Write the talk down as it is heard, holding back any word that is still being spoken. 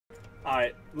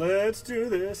Alright, let's do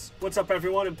this. What's up,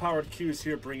 everyone? Empowered Q's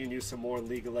here, bringing you some more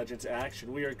League of Legends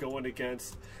action. We are going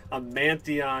against a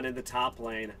Pantheon in the top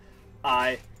lane.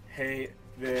 I hate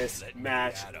this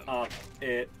matchup.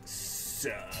 It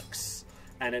sucks.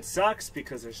 And it sucks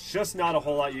because there's just not a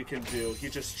whole lot you can do. He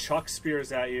just chucks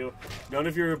spears at you. None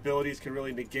of your abilities can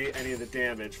really negate any of the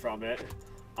damage from it.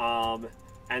 And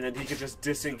then he can just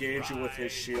disengage you with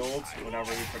his shield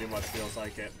whenever he pretty much feels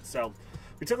like it. So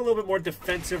we took a little bit more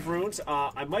defensive runes.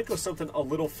 I might go something a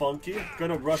little funky.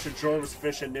 Gonna rush a Jorm's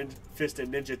Fist and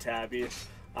Ninja Tabby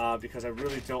because I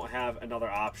really don't have another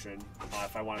option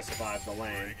if I want to survive the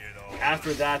lane.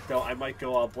 After that, though, I might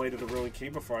go Blade of the Ruined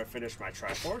King before I finish my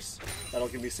Triforce. That'll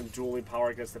give me some dueling power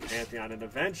against the Pantheon, and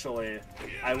eventually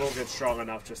I will get strong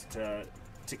enough just to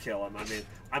kill him. I mean,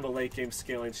 I'm a late game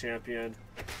scaling champion.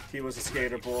 He was a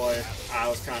skater boy. I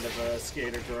was kind of a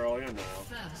skater girl, you know.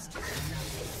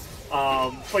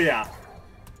 But yeah,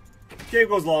 game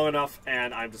goes long enough,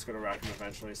 and I'm just gonna wreck him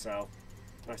eventually. So,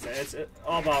 like I say, it's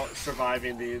all about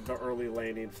surviving the early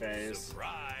laning phase.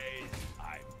 Surprise!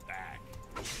 I'm back.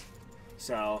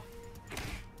 So,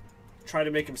 try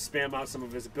to make him spam out some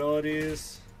of his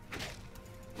abilities.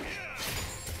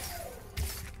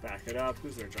 Back it up.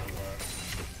 Who's their jungler?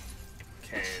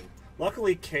 Kane.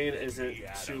 Luckily, Kane isn't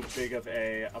too big of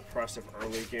a oppressive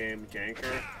early game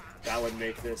ganker. That would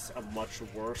make this a much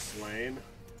worse lane.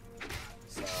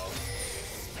 So,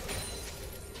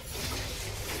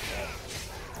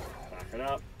 back it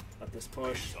up. Let this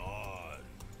push.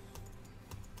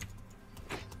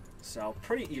 So,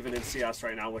 pretty even in CS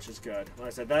right now, which is good. Like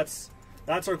I said, that's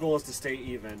our goal, is to stay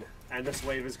even. And this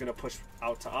wave is going to push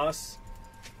out to us.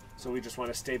 So we just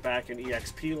want to stay back in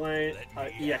EXP lane,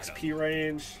 EXP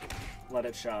range, let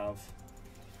it shove.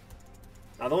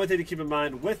 Now the only thing to keep in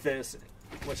mind with this,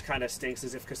 which kind of stinks,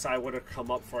 is if Kasai would have come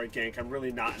up for a gank, I'm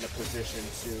really not in a position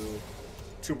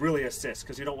to really assist,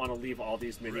 because you don't want to leave all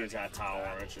these minions at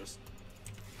tower. It's just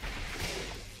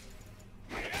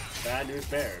bad news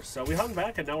bears. So we hung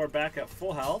back, and now we're back at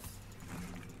full health,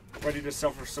 ready to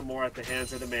suffer some more at the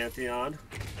hands of the Pantheon.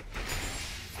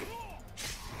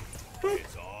 Boop.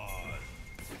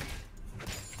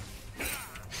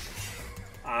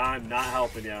 I'm not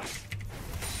helping you.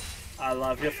 I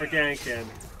love you for ganking,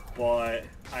 but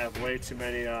I have way too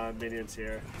many minions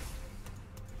here.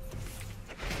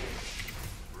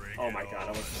 Oh my god,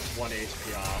 I was 1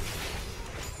 HP off.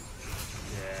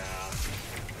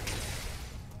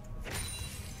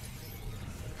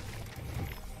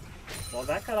 Yeah. Well,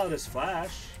 that got out his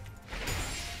flash.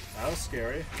 That was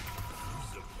scary.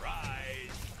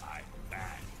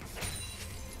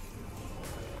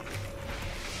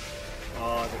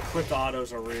 The clipped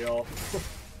autos are real.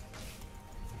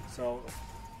 So,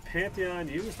 Pantheon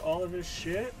used all of his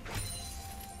shit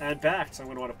and backed. So I'm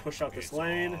going to want to push out this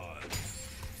lane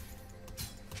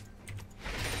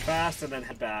fast and then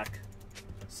head back.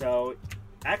 So,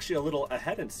 actually a little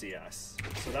ahead in CS.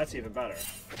 So that's even better.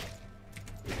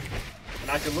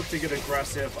 And I can look to get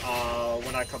aggressive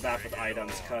when I come back with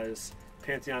items, because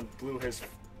Pantheon blew his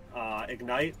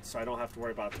Ignite, so I don't have to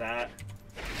worry about that.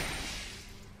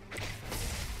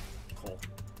 Cool.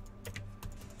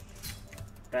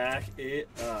 Back it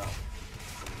up.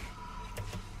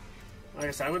 Like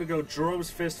I said, I'm going to go Jorm's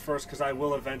Fist first, because I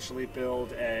will eventually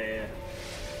build a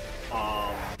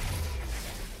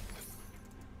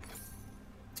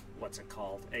what's it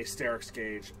called? A Sterix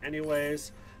Gauge.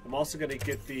 Anyways, I'm also going to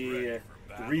get the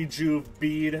Rejuve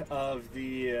Bead of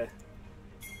the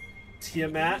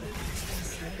Tiamat.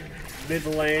 Mid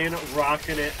lane,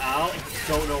 rocking it out.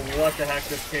 Don't know what the heck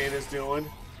this Kane is doing.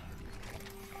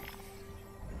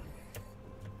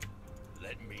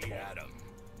 Let me at him.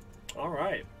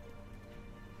 Alright.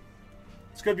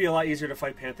 It's going to be a lot easier to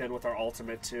fight Pantheon with our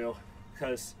ultimate, too.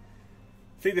 Because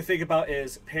the thing to think about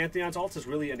is Pantheon's ult is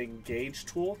really an engage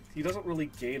tool. He doesn't really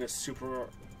gain a super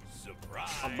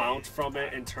amount from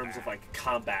it in terms of, like,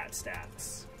 combat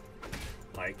stats.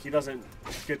 Like, he doesn't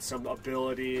get some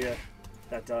ability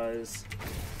that does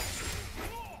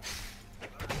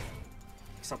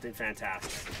something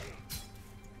fantastic.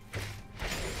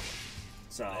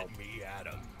 So,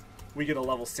 we get a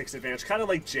level 6 advantage, kind of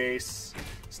like Jace,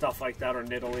 stuff like that, or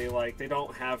Nidalee. Like, they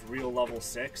don't have real level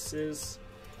 6s,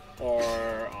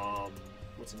 or,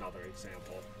 what's another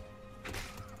example?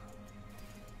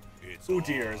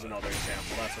 Udyr is another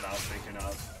example, that's what I was thinking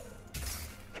of.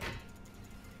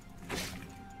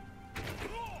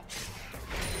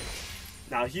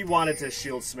 Now, he wanted to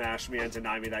shield smash me and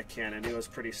deny me that cannon. He was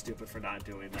pretty stupid for not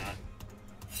doing that.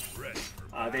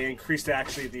 They increased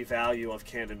actually the value of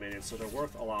cannon minions, so they're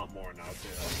worth a lot more now too.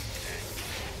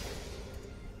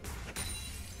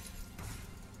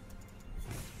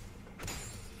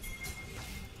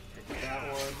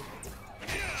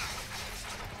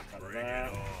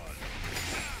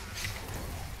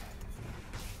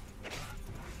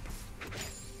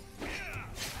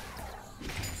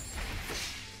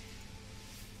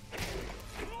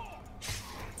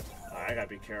 I gotta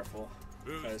be careful.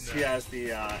 Because he has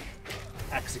the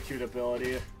execute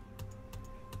ability.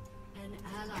 An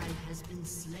ally has been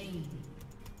slain.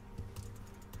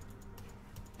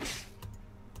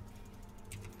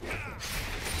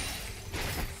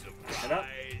 Head up.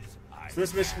 So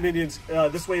this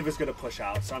this wave is gonna push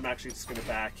out, so I'm actually just gonna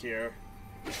back here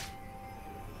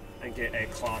and get a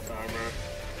cloth armor.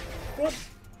 Whoop.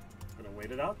 I'm gonna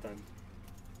wait it out then.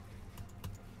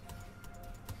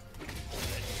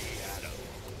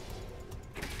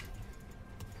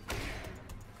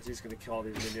 Because he's gonna kill all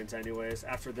these minions anyways.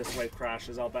 After this wave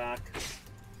crashes, I'll back.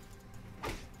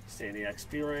 Stay in the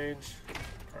XP range.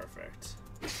 Perfect.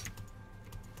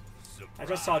 I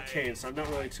just saw Kane, so I'm not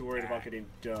really too worried about getting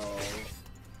dove.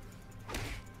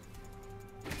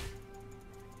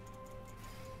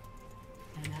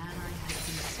 An ally has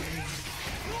been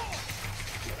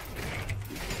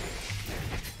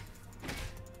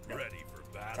slain. Ready for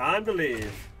battle. Time to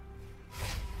leave.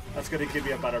 That's gonna give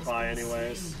you a better buy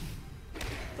anyways.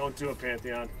 Don't do a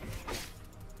Pantheon.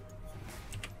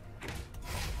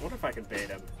 I wonder if I can bait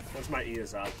him. Once my E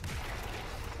is up.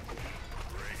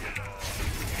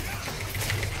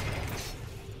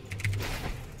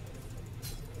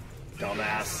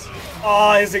 Dumbass.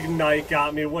 Oh, his Ignite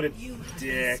got me. What a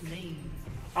dick.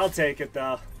 I'll take it,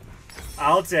 though.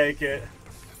 I'll take it.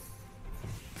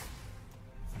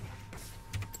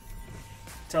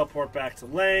 Teleport back to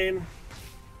lane.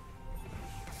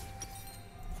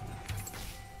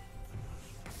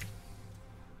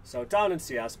 So down in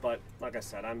CS, but like I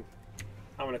said, I'm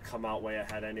gonna come out way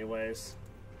ahead anyways,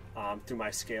 through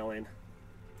my scaling.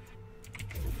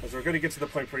 Because we're gonna get to the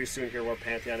point pretty soon here where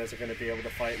Pantheon isn't gonna be able to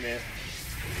fight me.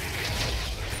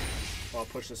 So I'll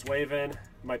push this wave in.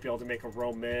 Might be able to make a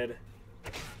roam mid.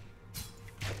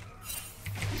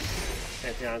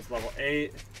 Pantheon's level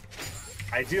 8.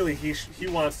 Ideally, he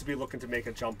wants to be looking to make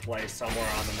a jump play somewhere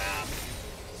on the map.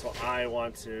 So I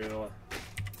want to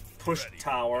push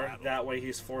tower. That way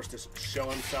he's forced to show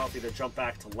himself, either jump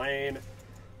back to lane,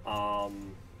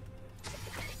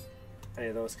 any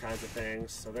of those kinds of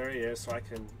things. So there he is. So I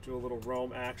can do a little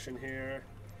roam action here.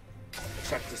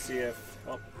 Check to see if...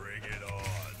 Oh. Bring it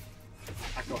on.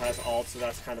 Echo has ult, so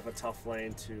that's kind of a tough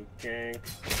lane to gank.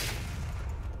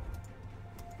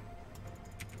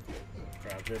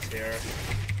 Grab this here.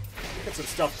 Get some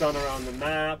stuff done around the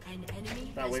map.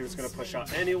 That wave is going to push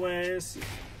out anyways.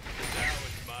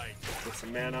 Get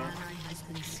some mana. Ally has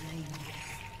been slain.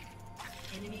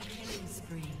 Enemy killing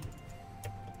spree.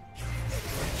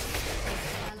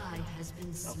 Ally has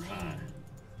been slain.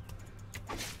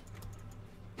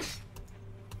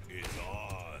 It's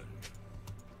on.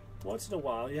 Once in a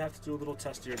while, you have to do a little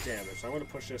test of your damage. So I'm going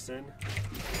to push this in.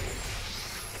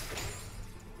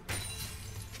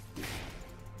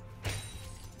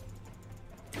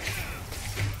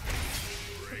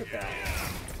 Look at that.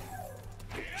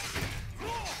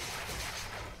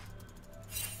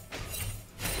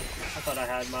 I thought I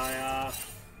had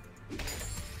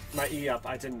my E up.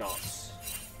 I did not.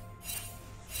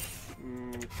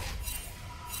 I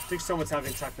think someone's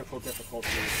having technical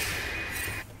difficulties.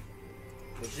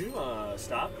 Would you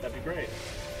stop? That'd be great.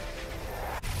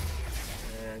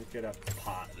 And get a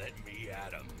pot. Let me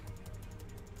at him.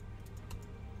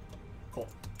 Cool.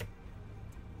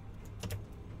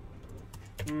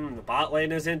 The bot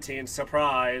lane is inting.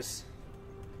 Surprise.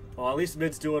 Well, at least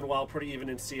mid's doing well. Pretty even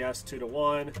in CS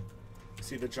 2-1.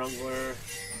 See the jungler.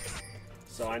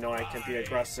 So I know I can be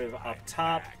aggressive up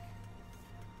top.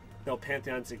 No,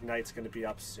 Pantheon's Ignite's going to be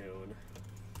up soon.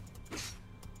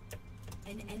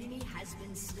 An enemy has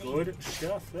been slain. Good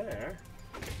stuff there.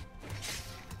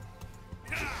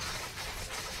 I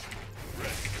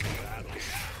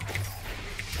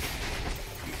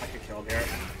could kill him here.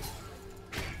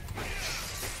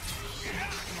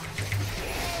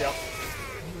 Yep.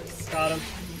 Got him.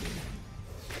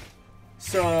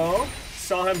 So,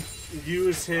 saw him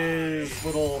use his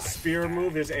little spear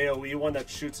move, his AoE one that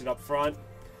shoots it up front.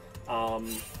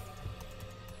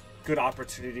 Good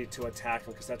opportunity to attack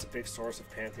him because that's a big source of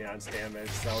Pantheon's damage.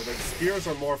 So the spears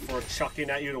are more for chucking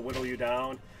at you to whittle you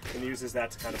down, and he uses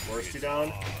that to kind of burst you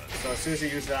down. So as soon as he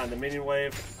used that on the minion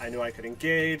wave, I knew I could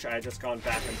engage. I had just gone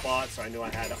back and bought, so I knew I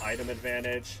had an item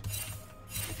advantage.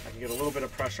 I can get a little bit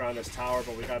of pressure on this tower,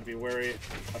 but we got to be wary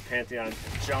of Pantheon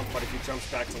jump. But if he jumps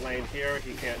back to lane here,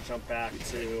 he can't jump back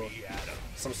to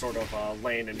some sort of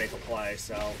lane and make a play.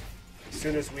 So as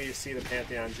soon as we see the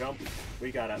Pantheon jump,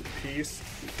 we got to peace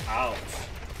out.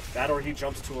 That or he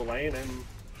jumps to a lane and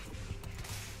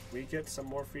we get some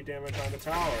more free damage on the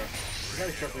tower. We got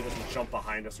to be careful he doesn't jump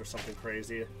behind us or something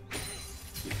crazy.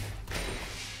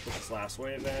 Push this last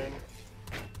wave in.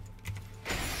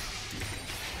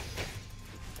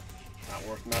 Not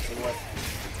worth messing with.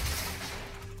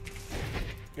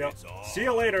 Yep. See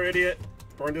you later, idiot.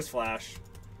 Burned his flash.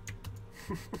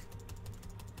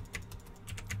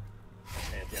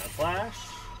 Pantheon flash.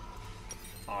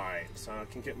 Alright, so I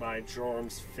can get my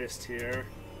Jorm's fist here.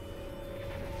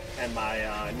 And my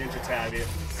ninja tabby.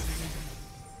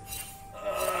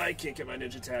 I can't get my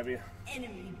ninja tabby.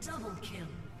 Enemy double kill.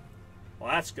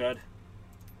 Well, that's good.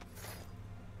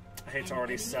 I hate to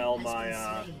already sell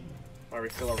my my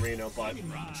refill arena, but I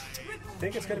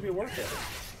think it's gonna be worth it.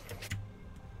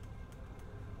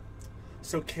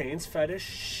 So Kane's fetish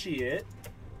shit.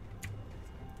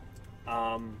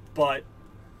 But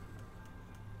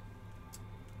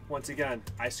once again,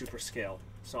 I super scaled,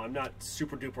 so I'm not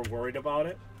super duper worried about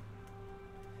it.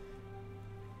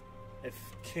 If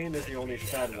Kane is the only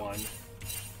fed one,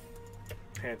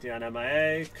 Pantheon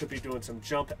MIA could be doing some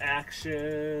jump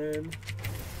action.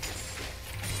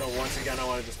 So once again, I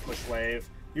want to just push wave.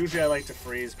 Usually I like to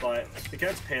freeze, but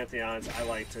against Pantheons, I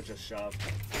like to just shove.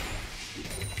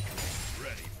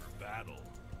 Ready for battle.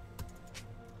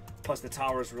 Plus the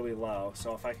tower is really low,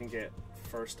 so if I can get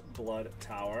first blood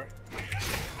tower.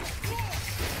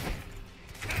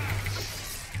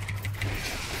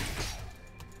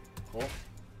 Cool.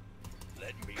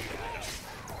 Let me at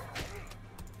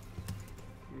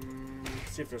 'em.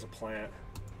 Let's see if there's a plant.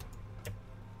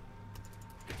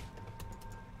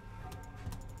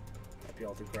 Might be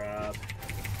able to grab.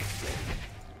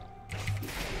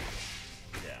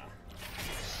 Yeah.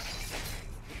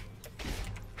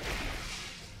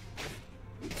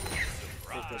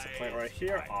 I think there's a plant right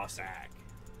here. Awesome. Back.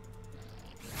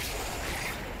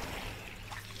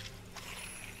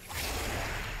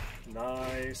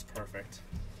 Nice. Perfect.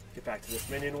 Get back to this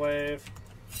minion wave.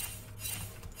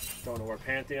 Don't know where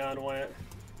Pantheon went.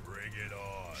 Bring it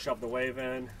on. Shove the wave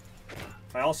in.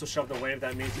 If I also shove the wave,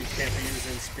 that means he can't be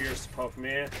using spears to poke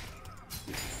me.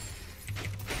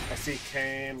 I see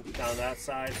Kane down that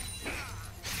side.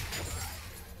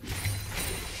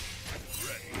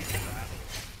 Ready for battle.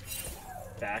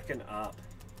 Backing up.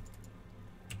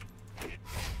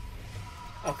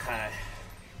 Okay.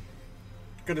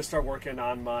 Gonna start working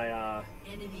on my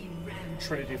Enemy rampage.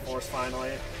 Trinity Force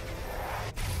finally.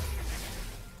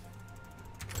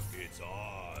 It's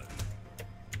on.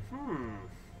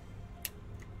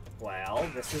 Well,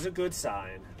 this is a good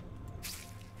sign.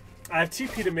 I have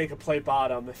TP to make a play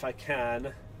bottom if I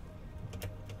can.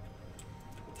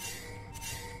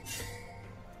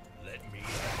 Let me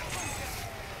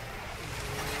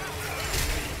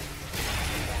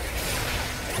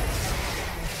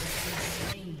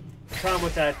Problem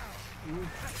with that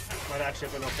might actually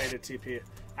have been okay to TP.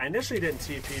 I initially didn't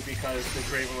TP because the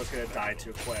Draven was going to die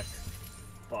too quick,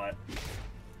 but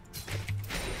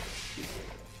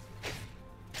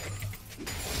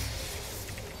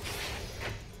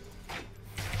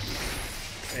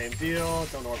same deal.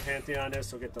 Don't know where Pantheon is,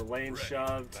 so get the lane ready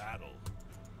shoved. for battle.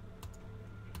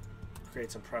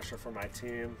 Create some pressure for my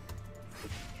team.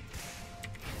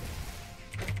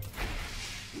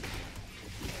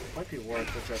 Might be worth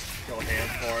to just go hand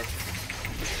for it.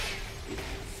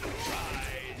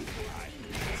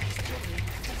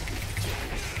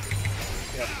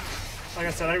 Yep. Like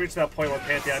I said, I reached that point where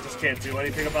Pantheon just can't do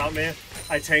anything about me.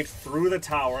 I tanked through the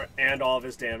tower and all of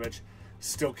his damage,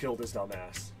 still killed his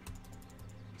dumbass.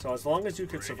 So as long as you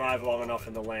can survive long enough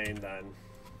in the lane, then...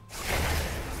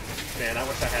 Man, I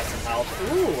wish I had some health.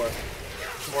 Ooh!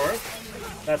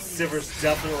 Worth. That Sivir's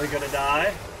definitely gonna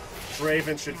die.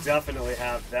 Draven should definitely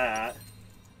have that.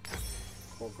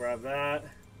 We'll grab that.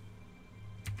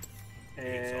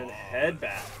 And head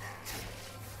back.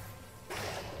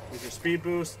 Use your speed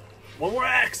boost. One more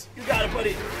axe! You got it,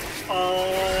 buddy!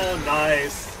 Oh,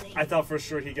 nice. I thought for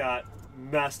sure he got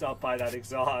messed up by that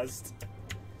exhaust.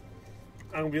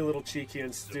 I'm gonna be a little cheeky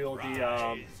and steal the,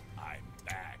 I'm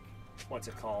back. what's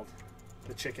it called?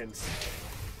 The chickens.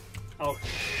 Oh,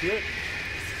 shit.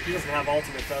 He doesn't have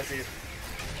ultimate, does he?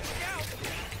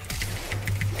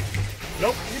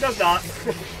 Nope, he does not.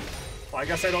 Well, I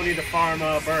guess I don't need to farm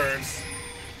birds.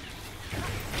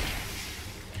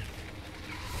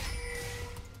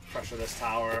 Pressure this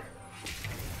tower.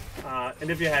 And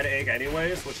if you had egg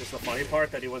anyways, which is the funny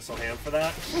part that he went so ham for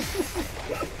that.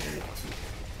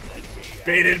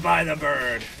 Baited by the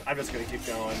bird. I'm just gonna keep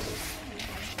going.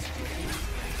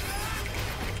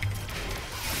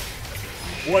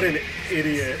 What an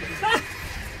idiot.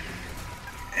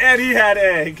 And he had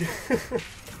egg.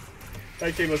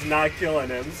 That king was not killing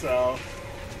him, so...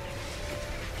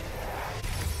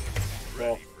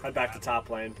 Well, head back to top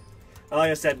lane. And like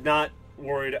I said, not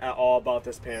worried at all about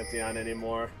this Pantheon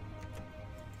anymore.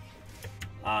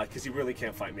 Because he really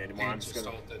can't fight me anymore. I'm just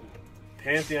gonna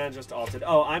Pantheon just ulted.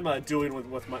 Oh, I'm duoing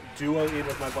with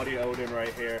my buddy Odin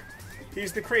right here.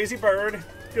 He's the crazy bird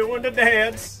doing the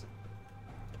dance.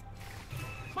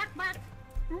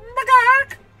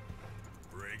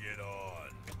 Bring it on.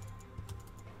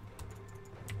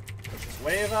 Push his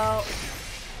wave out.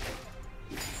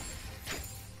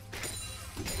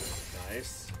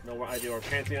 Nice. No idea where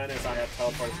Pantheon is. I have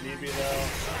teleport if need be though.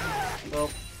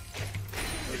 Nope.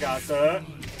 We got that.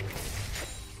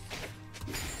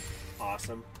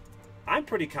 Awesome. I'm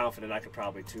pretty confident I could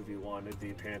probably 2v1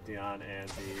 the Pantheon and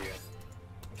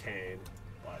the Kayn,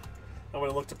 but I'm going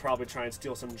to look to probably try and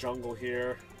steal some jungle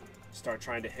here. Start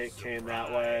trying to hit Kayn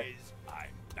that way.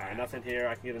 Alright, nothing here.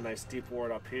 I can get a nice deep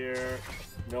ward up here.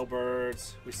 No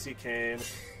birds. We see Kayn.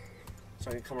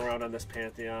 So I can come around on this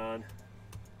Pantheon.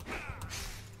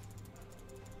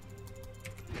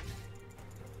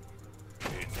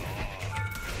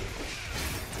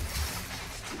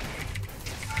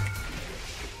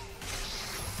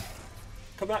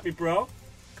 Come at me, bro.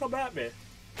 Come at me.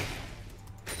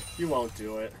 You won't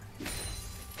do it.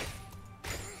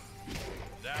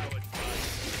 Now it's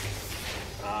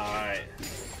fun. Alright.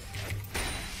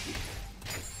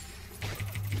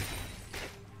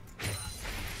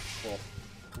 Cool.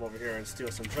 Come over here and steal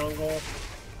some jungle.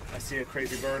 I see a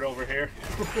crazy bird over here.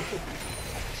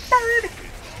 Bird!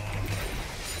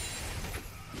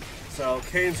 So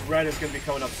Kayn's red is going to be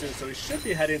coming up soon, so we should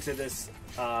be heading to this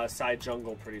side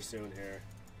jungle pretty soon here.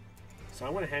 So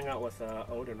I'm going to hang out with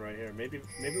Odin right here. Maybe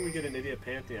we get an idiot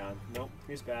Pantheon. Nope,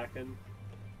 he's backing.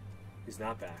 He's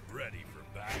not back. Ready for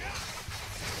battle.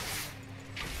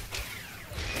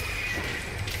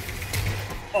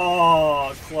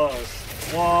 Oh,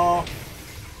 close. Wall.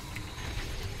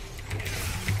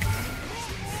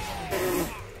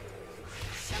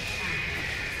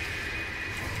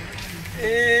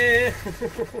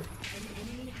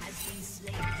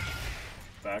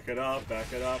 Back it up,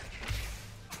 back it up.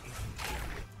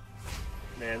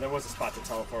 Man, there was a spot to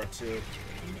teleport too.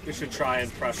 We should try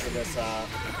and pressure this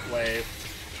wave.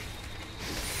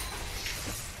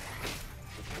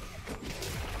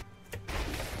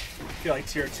 I feel like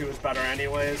tier 2 is better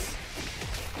anyways.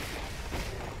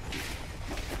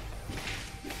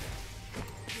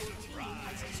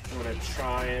 I'm gonna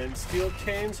try and steal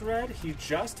Kayn's red. He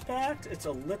just backed. It's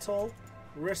a little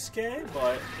risque,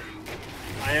 but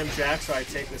I am Jack, so I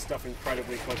take this stuff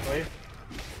incredibly quickly.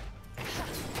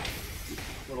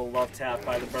 Little love tap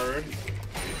by the bird.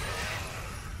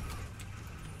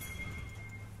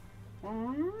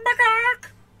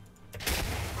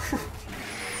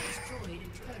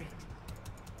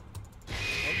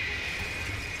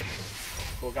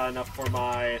 Cool, got enough for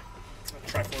my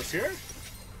Triforce here.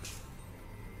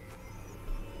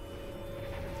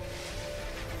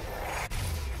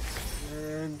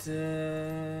 And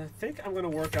I think I'm going to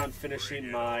work on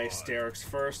finishing my Sterix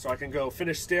first, so I can go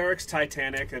finish Sterix,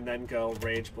 Titanic, and then go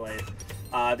Rage Blade.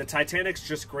 The Titanic's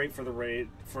just great for the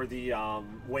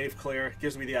wave clear.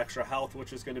 Gives me the extra health,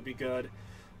 which is going to be good.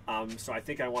 So I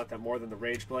think I want that more than the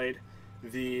Rage Blade.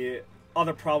 The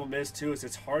other problem is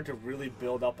it's hard to really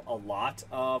build up a lot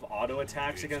of auto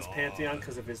attacks against Pantheon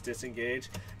because of his disengage,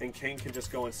 and Kayn can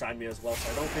just go inside me as well.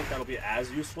 So I don't think that'll be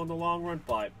as useful in the long run,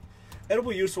 but it'll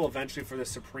be useful eventually for the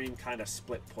Supreme kind of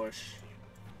split push.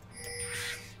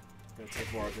 Gonna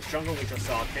take more of this jungle. We just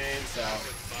saw Kayn, so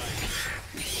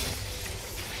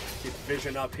keep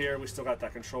vision up here. We still got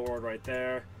that control ward right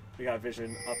there. We got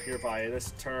vision up here by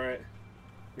this turret.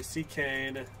 We see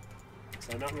Kayn,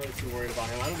 so I'm not really too worried about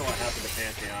him. I don't know what happened to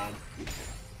Pantheon.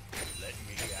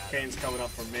 Kayn's coming up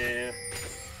for me.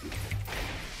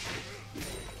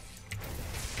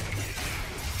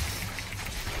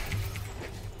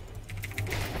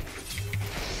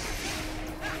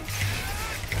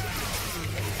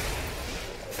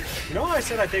 You know what I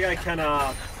said I think I can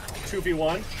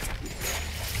 2v1?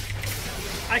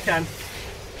 I can.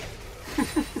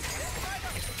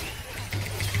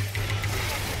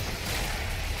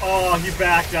 Oh, he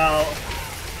backed out.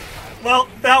 Well,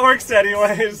 that works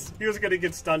anyways. He was going to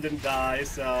get stunned and die,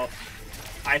 so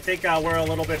I think we're a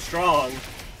little bit strong.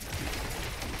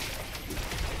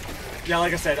 Yeah,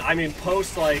 like I said, I mean,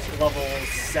 post like level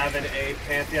 7, 8,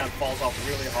 Pantheon falls off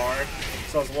really hard.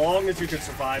 So as long as you can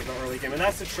survive the early game, and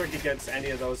that's the trick against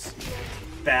any of those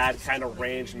bad kind of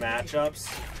ranged matchups,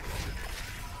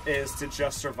 is to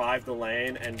just survive the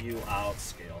lane and you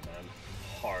outscale them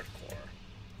hardcore.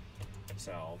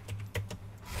 So,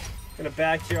 gonna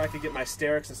back here. I could get my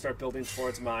Sterix and start building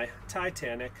towards my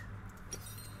Titanic.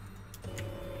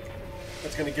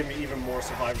 That's gonna give me even more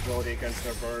survivability against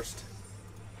their burst.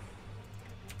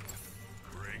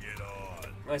 Bring it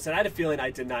on. Like I said, I had a feeling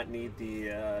I did not need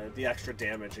the extra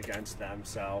damage against them,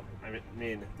 so I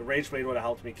mean the Rage Blade would have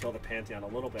helped me kill the Pantheon a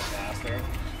little bit faster.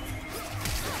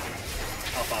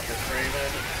 Help out this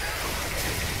Draven.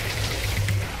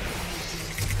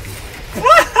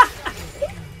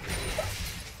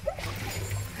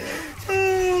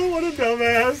 Oh, what a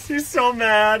dumbass! He's so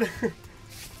mad.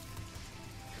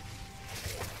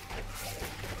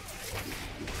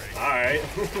 All right.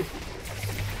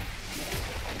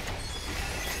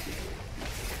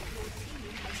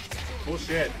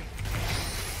 Bullshit.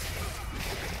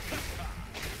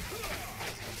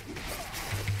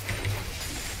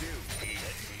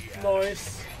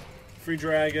 Nice. Free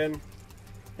dragon.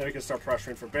 Then we can start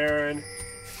pressuring for Baron.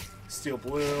 Steel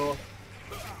blue.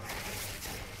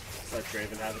 Let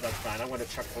Draven have it. That's fine. I'm going to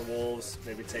check for wolves.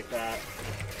 Maybe take that.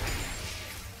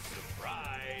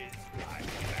 Surprise! I'm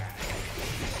back.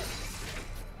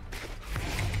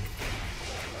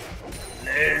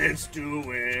 Let's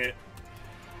do it.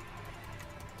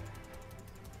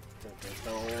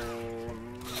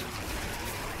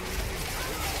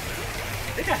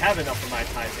 I think I have enough for my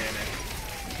Titanic.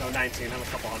 No, 19. I'm a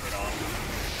couple hundred off.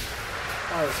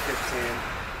 That was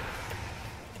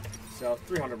 15. So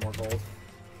 300 more gold.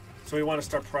 So we want to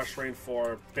start pressuring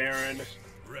for Baron.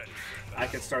 Ready. I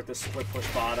can start this split push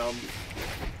bottom.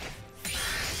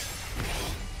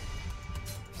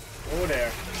 Oh,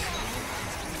 there.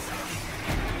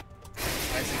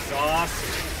 Nice exhaust.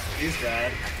 He's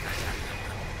dead.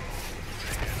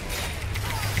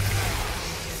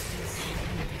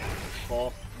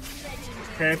 Cool.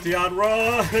 Pantheon,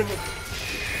 run!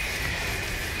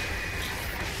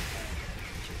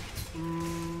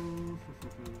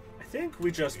 I think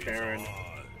we just Baron.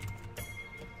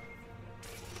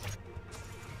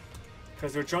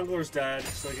 Because their jungler's dead,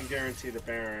 so I can guarantee the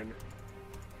Baron.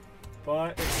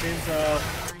 But it seems,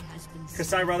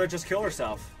 Kasai rather just kill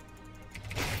herself.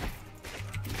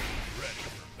 Ready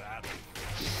for battle.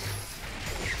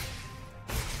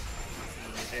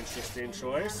 Interesting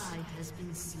choice. Ally has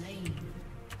been slain.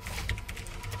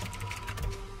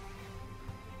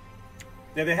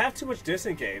 Yeah, they have too much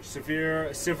disengage.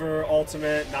 Sivir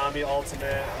ultimate, Nami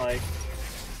ultimate, like,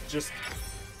 just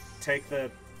take the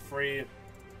free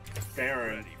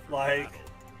Baron. Ready for Like, battle.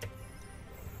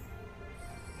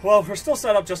 well, we're still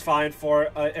set up just fine for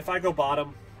it. If I go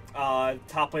bottom,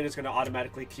 top lane is going to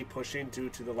automatically keep pushing due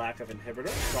to the lack of inhibitor.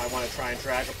 So I want to try and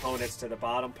drag opponents to the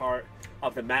bottom part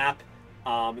of the map.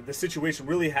 The situation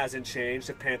really hasn't changed.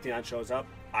 If Pantheon shows up,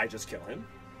 I just kill him.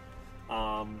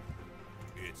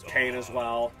 It's Kane on. as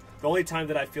well. The only time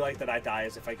that I feel like that I die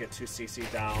is if I get 2 CC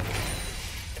down.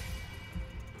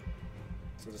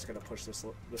 So I'm just going to push this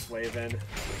wave in.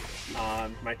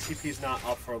 My TP's not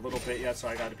up for a little bit yet, so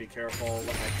I got to be careful. Let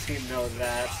my team know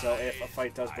that, so if a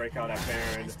fight does break out at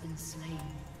Baron. Has been slain.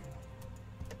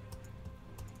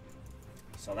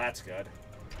 So that's good.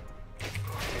 Take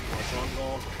more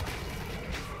jungle.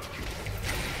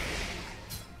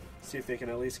 See if they can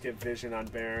at least get vision on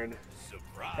Baron.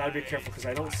 Surprise. Gotta be careful because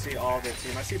I don't see all their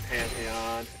team. I see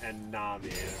Pantheon and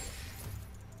Nami.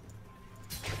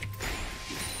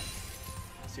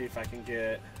 See if I can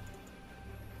get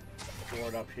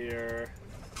Ward up here.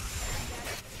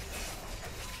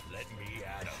 Let me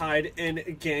at 'em. Hide in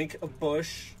gank a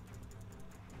bush.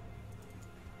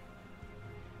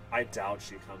 I doubt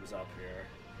she comes up here.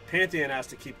 Pantheon has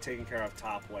to keep taking care of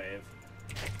top wave.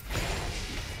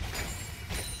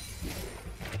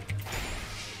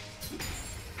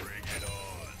 Bring it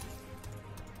on.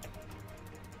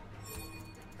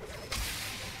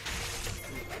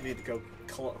 I need to go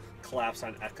collapse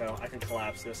on Echo. I can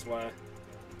collapse this way.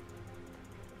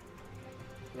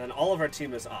 And then all of our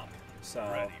team is up, so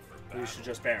Ready for we battle. should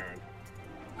just Baron.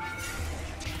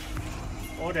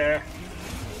 Oh there.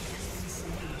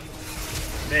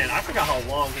 Man, I forgot how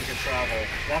long he can travel.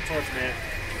 Walk towards me.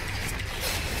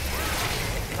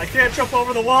 I can't jump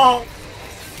over the wall!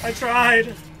 I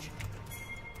tried!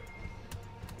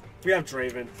 We have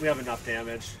Draven. We have enough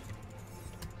damage.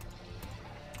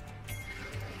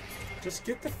 Just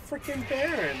get the freaking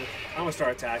Baron. I'm gonna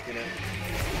start attacking it.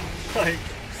 Like,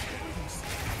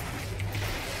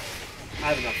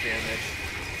 I have enough damage.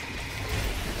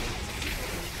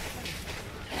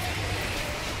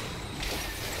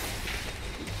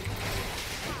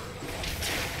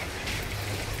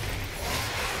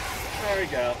 There we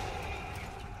go.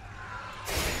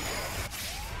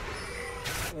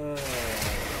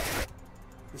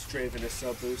 This Draven is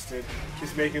so boosted.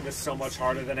 He's making this so much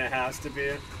harder than it has to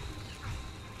be.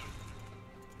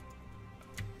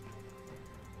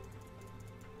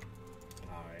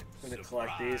 Alright, I'm gonna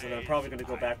collect these and then I'm probably gonna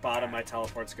go back bottom. My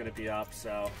teleport's gonna be up,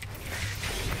 so.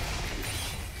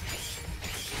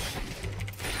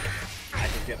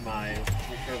 get my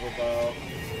recurve bow.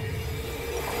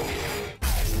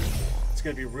 It's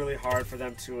going to be really hard for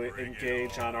them to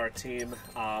engage on our team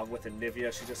with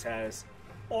Anivia. She just has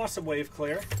awesome wave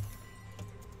clear.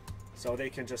 So they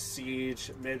can just siege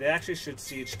mid. They actually should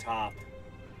siege top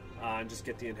and just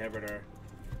get the inhibitor.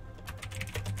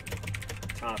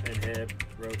 Top inhib,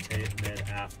 rotate mid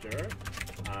after.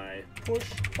 I push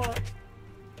bot.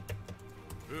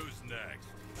 Who's next?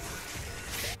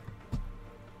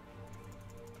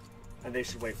 And they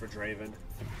should wait for Draven.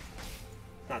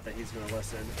 Not that he's going to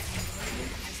listen.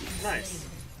 Nice.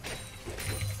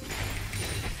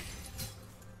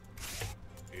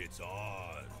 It's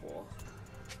on. Cool.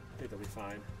 I think they'll be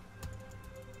fine.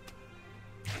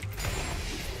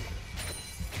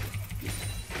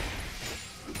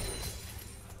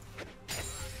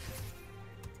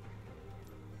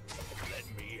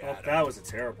 Let me Oh, at that was a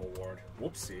terrible ward.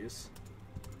 Whoopsies.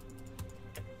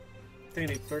 I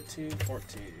think I need 13,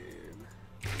 14.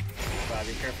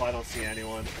 Be careful, I don't see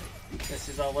anyone. This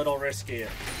is a little risky.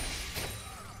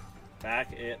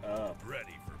 Back it up.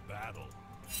 ready for battle.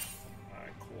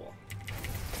 Alright, cool.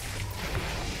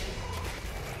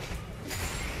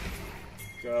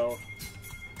 Go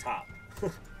top.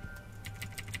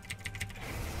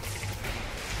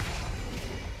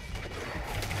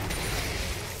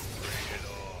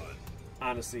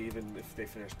 Honestly, even if they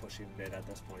finish pushing mid at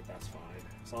this point, that's fine.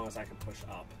 As long as I can push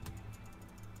up.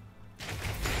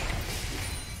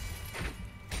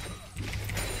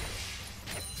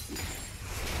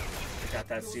 Got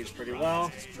that siege pretty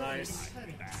well. Nice.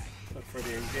 Look for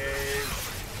the engage.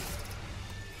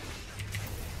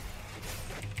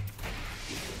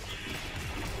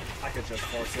 I could just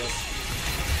force this.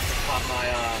 Pop my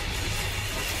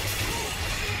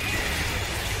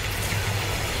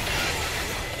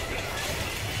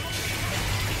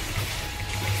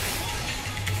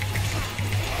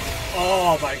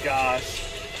oh my gosh.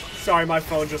 Sorry, my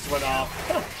phone just went off.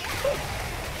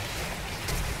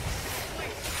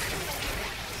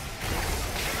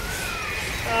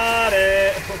 Got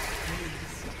it.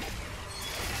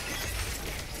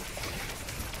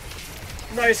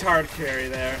 Nice hard carry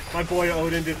there. My boy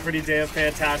Odin did pretty damn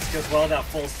fantastic as well. That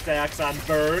full stacks on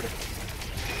Bird.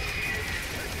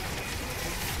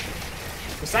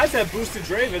 Besides that boosted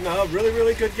Draven, really,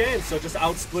 really good game. So just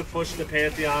out-split push the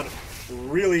Pantheon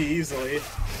really easily.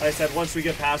 Like I said, once we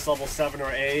get past level 7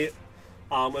 or 8,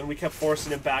 and we kept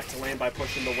forcing him back to lane by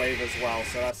pushing the wave as well.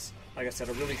 So that's, like I said,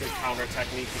 a really good counter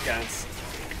technique against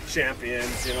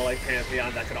champions, you know, like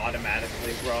Pantheon that could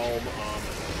automatically roam.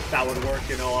 That would work,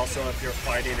 you know, also if you're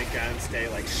fighting against a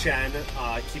like Shen,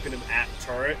 keeping him at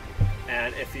turret.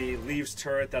 And if he leaves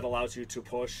turret, that allows you to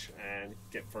push and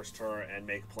get first turret and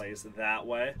make plays that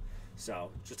way.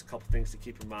 So just a couple things to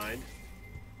keep in mind.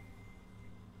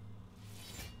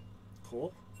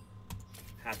 Cool.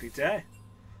 Happy day.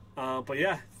 But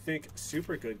yeah, think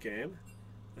super good game.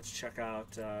 Let's check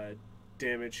out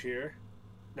damage here.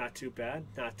 Not too bad,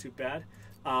 not too bad.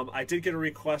 I did get a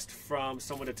request from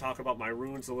someone to talk about my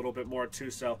runes a little bit more too,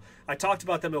 so I talked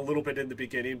about them a little bit in the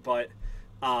beginning, but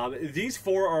these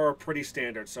 4 are pretty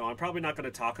standard, so I'm probably not going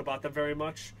to talk about them very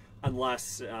much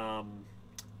unless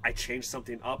I change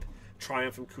something up.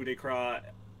 Triumph and Coup de Grace,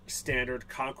 Standard,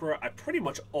 Conqueror, I pretty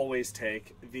much always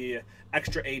take. The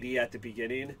extra AD at the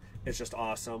beginning is just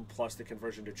awesome, plus the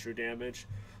conversion to true damage.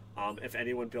 If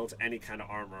anyone builds any kind of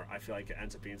armor, I feel like it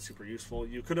ends up being super useful.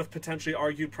 You could have potentially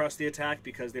argued press the attack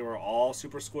because they were all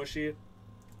super squishy,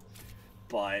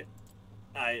 but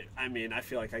I mean, I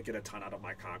feel like I get a ton out of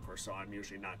my Conqueror, so I'm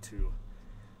usually not too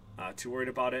worried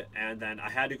about it. And then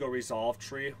I had to go Resolve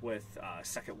Tree with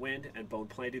Second Wind and Bone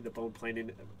Plating. The Bone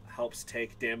Plating helps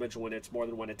take damage when it's more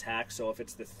than one attack, so if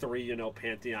it's the 3, you know,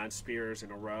 Pantheon Spears in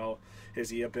a row,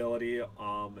 his E ability,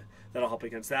 that'll help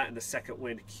against that, and the Second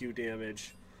Wind Q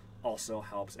damage also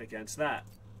helps against that.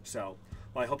 So,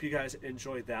 well, I hope you guys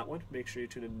enjoyed that one. Make sure you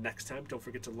tune in next time. Don't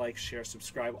forget to like, share,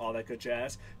 subscribe, all that good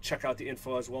jazz. Check out the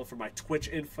info as well for my Twitch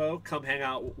info. Come hang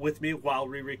out with me while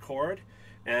we record,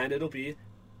 and it'll be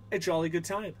a jolly good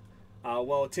time.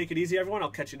 Well, take it easy, everyone. I'll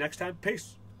catch you next time.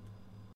 Peace.